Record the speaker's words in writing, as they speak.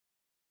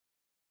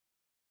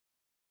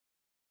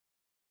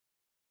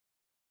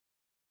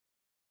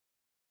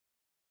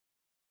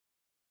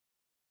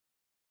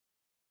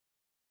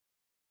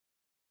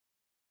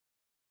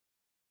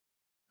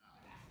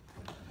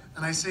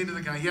And I say to the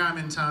guy, yeah, I'm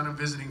in town, I'm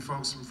visiting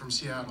folks from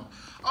Seattle.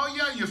 Oh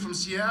yeah, you're from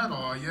Seattle.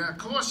 Oh, yeah, of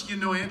course you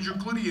know Andrew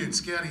Cloutier and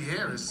Scotty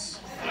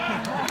Harris.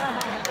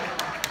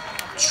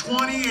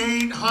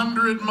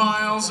 2,800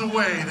 miles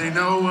away, they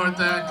know what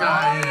that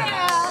guy is.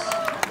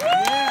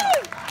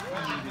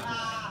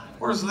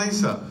 Where's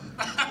Lisa?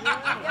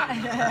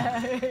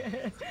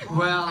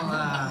 Well,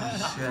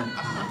 shit.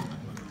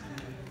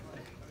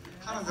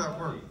 How does that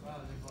work?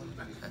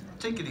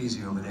 Take it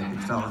easy over there,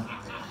 big fella.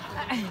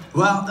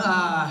 Well,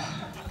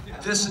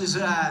 this is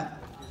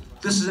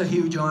a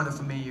huge honor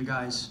for me, you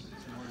guys.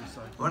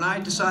 When I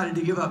decided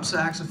to give up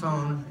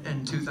saxophone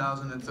in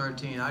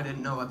 2013, I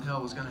didn't know what the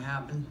hell was going to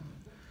happen.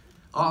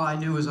 All I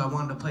knew is I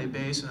wanted to play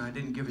bass, and I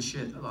didn't give a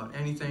shit about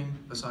anything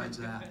besides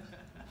that.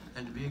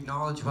 And to be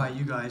acknowledged by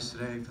you guys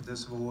today for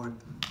this award,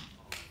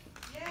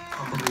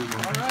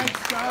 unbelievable. All right,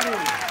 Scotty.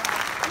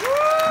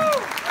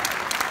 Woo!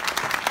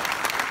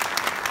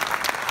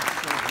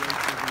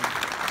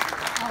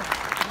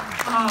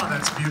 Oh,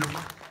 that's beautiful.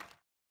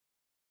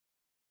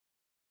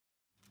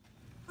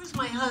 Where's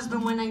my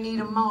husband when I need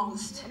him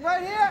most?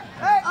 Right here.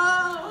 Hey.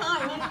 Oh,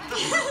 hi.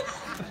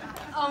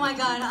 Oh my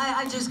God,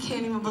 I just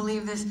can't even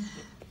believe this.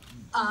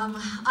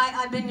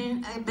 I've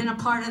been a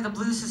part of the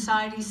Blues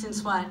Society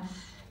since what,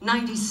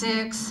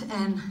 '96,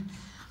 and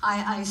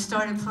I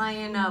started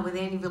playing with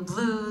Andyville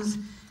Blues.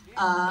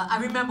 I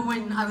remember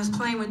when I was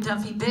playing with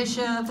Duffy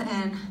Bishop,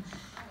 and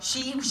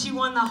she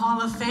won the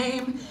Hall of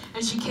Fame,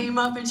 and she came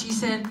up and she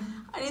said,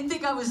 I didn't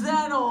think I was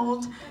that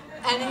old,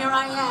 and here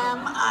I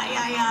am,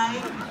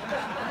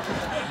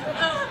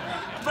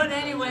 But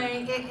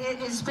anyway,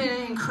 it's been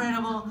an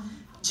incredible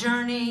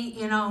journey.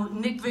 You know,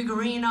 Nick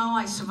Vigorino,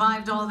 I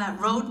survived all that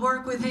road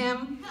work with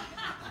him.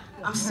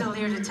 I'm still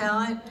here to tell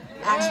it.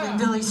 Actually,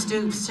 Billy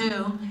Stoops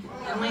too,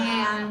 and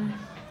Leanne.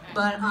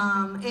 But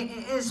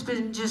it's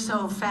been just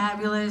so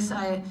fabulous.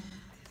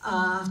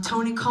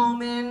 Tony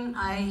Coleman,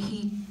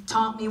 he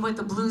taught me what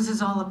the blues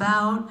is all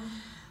about.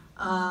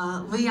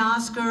 Lee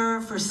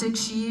Oscar for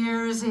 6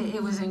 years.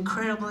 It was an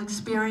incredible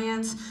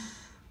experience.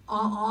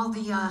 All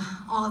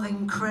the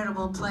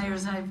incredible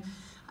players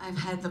I've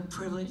had the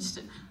privilege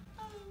to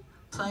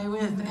play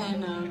with,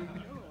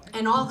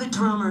 and all the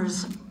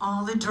drummers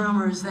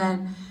that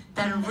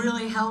have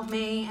really helped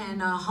me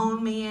and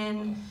honed me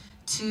in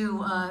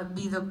to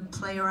be the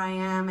player I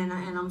am, and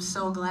I'm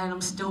so glad I'm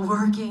still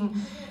working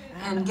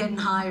and getting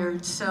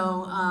hired.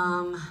 So,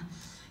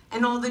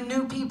 and all the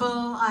new people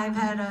I've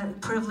had a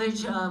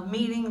privilege of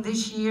meeting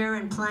this year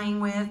and playing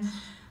with,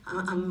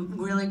 I'm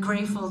really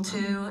grateful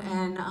to.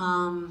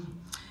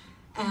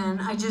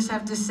 And I just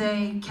have to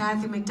say,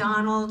 Kathy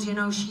McDonald, you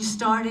know, she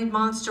started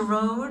Monster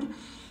Road,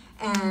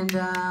 and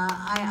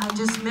I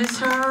just miss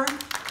her,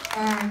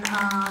 and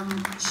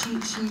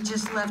she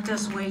just left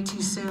us way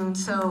too soon.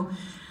 So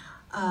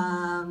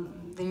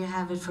there you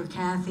have it for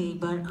Kathy.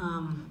 But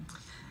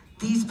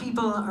these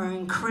people are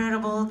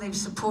incredible. They've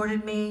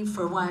supported me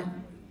for what,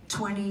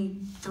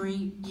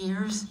 23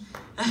 years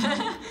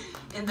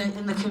in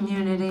the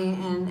community,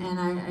 and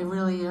I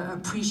really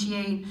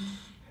appreciate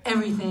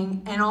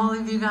everything, and all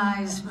of you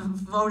guys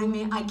voting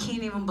me. I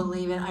can't even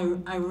believe it.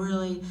 I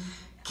really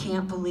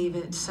can't believe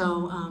it.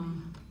 So,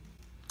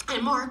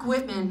 and Mark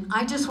Whitman,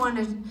 I just want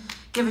to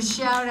give a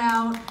shout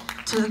out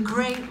to the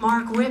great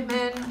Mark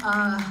Whitman,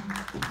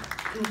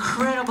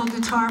 incredible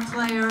guitar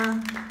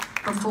player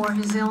before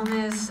his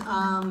illness.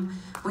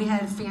 We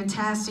had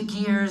fantastic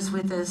years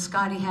with the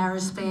Scotty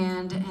Harris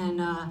Band and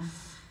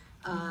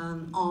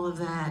all of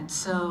that.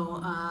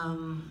 So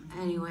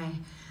anyway,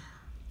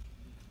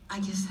 I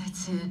guess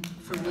that's it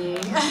for me.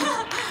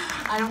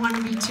 I don't want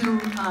to be too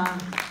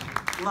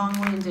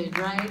long-winded,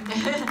 right?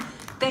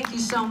 Thank you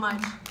so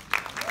much.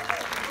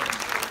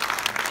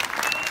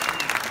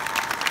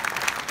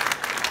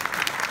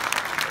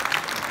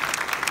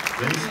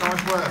 Base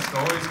Northwest,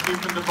 always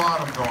keeping the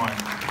bottom going.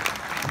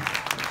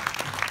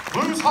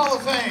 Blues Hall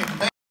of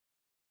Fame.